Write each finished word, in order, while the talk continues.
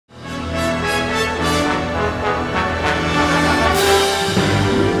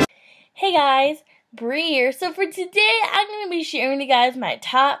Hey guys, Bree here. So for today, I'm going to be sharing with you guys my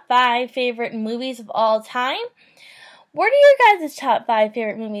top 5 favorite movies of all time. What are your guys' top 5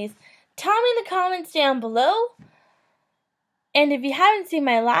 favorite movies? Tell me in the comments down below. And if you haven't seen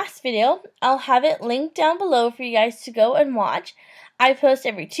my last video, I'll have it linked down below for you guys to go and watch. I post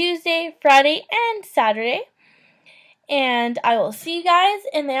every Tuesday, Friday, and Saturday. And I will see you guys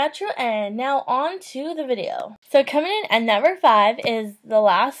in the outro, and now on to the video. So coming in at number 5 is The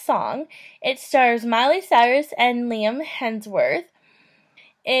Last Song. It stars Miley Cyrus and Liam Hemsworth.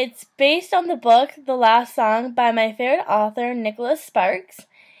 It's based on the book The Last Song by my favorite author, Nicholas Sparks.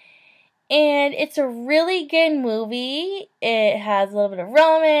 And it's a really good movie. It has a little bit of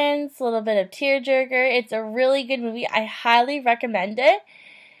romance, a little bit of tearjerker. It's a really good movie. I highly recommend it.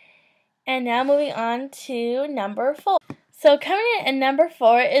 And now moving on to number 4. So coming in at number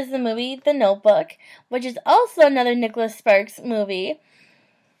 4 is the movie The Notebook, which is also another Nicholas Sparks movie.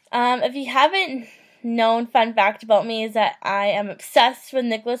 If you haven't known, fun fact about me is that I am obsessed with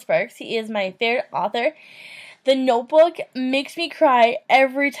Nicholas Sparks. He is my favorite author. The Notebook makes me cry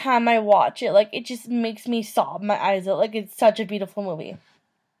every time I watch it. Like, it just makes me sob my eyes out. Like, it's such a beautiful movie.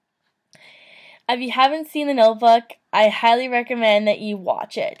 If you haven't seen The Notebook, I highly recommend that you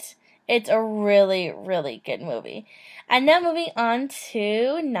watch it. It's a really, really good movie. And now moving on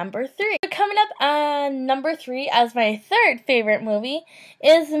to number 3. Coming up on number 3 as my third favorite movie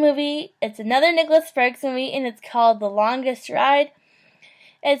is the movie, it's another Nicholas Sparks movie, and it's called The Longest Ride.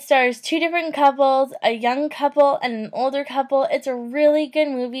 It stars 2 different couples, a young couple and an older couple. It's a really good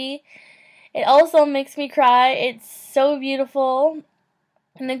movie. It also makes me cry. It's so beautiful.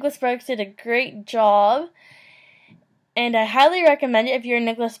 Nicholas Sparks did a great job. And I highly recommend it if you're a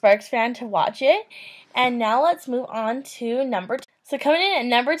Nicholas Sparks fan to watch it. And now let's move on to number 2. So coming in at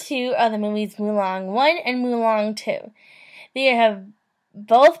number 2 are the movies Mulan 1 and Mulan 2. They have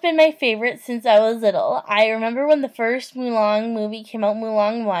both been my favorites since I was little. I remember when the first Mulan movie came out,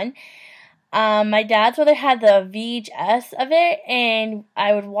 Mulan 1. My dad's mother had the VHS of it, and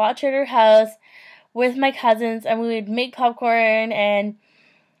I would watch it at her house with my cousins, and we would make popcorn and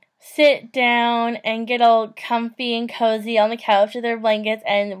sit down and get all comfy and cozy on the couch with our blankets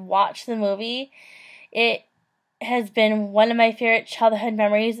and watch the movie. It has been one of my favorite childhood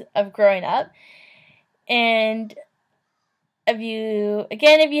memories of growing up. And if you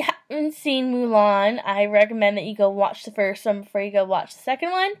haven't seen Mulan, I recommend that you go watch the first one before you go watch the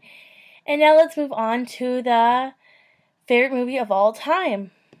second one. And now let's move on to the favorite movie of all time.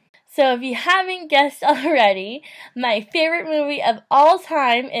 So if you haven't guessed already, my favorite movie of all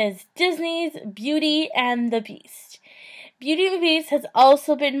time is Disney's Beauty and the Beast. Beauty and the Beast has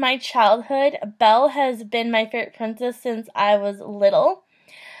also been my childhood. Belle has been my favorite princess since I was little.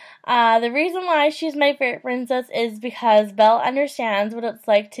 The reason why she's my favorite princess is because Belle understands what it's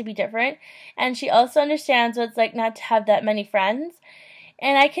like to be different, and she also understands what it's like not to have that many friends.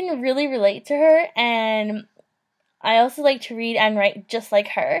 And I can really relate to her, and I also like to read and write just like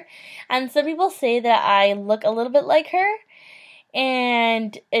her. And some people say that I look a little bit like her.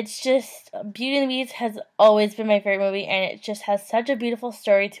 And it's just, Beauty and the Beast has always been my favorite movie. And it just has such a beautiful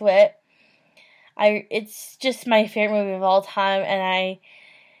story to it. It's just my favorite movie of all time. And I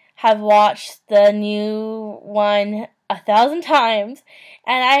have watched the new one 1,000 times.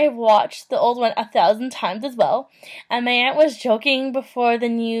 And I have watched the old one 1,000 times as well. And my aunt was joking before the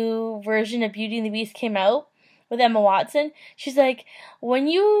new version of Beauty and the Beast came out with Emma Watson. She's like, when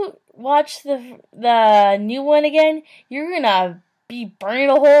you watch the new one again, you're gonna be burning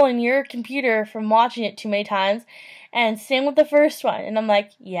a hole in your computer from watching it too many times. And same with the first one. And I'm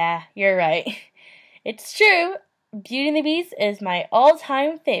like, yeah, you're right. It's true. Beauty and the Beast is my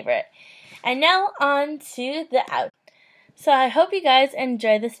all-time favorite. And now on to the out. So I hope you guys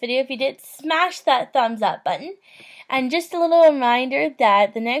enjoyed this video. If you did, smash that thumbs up button. And just a little reminder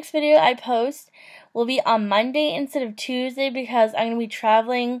that the next video I post will be on Monday instead of Tuesday because I'm going to be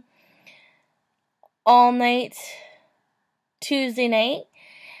traveling all night Tuesday night.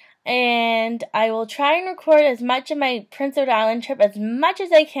 And I will try and record as much of my Prince Edward Island trip as much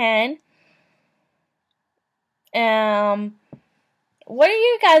as I can. What are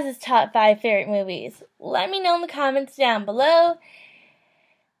your guys' top 5 favorite movies? Let me know in the comments down below.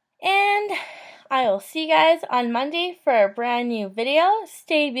 And I will see you guys on Monday for a brand new video.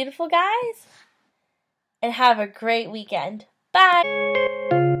 Stay beautiful, guys. And have a great weekend.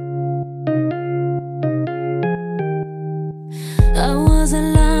 Bye!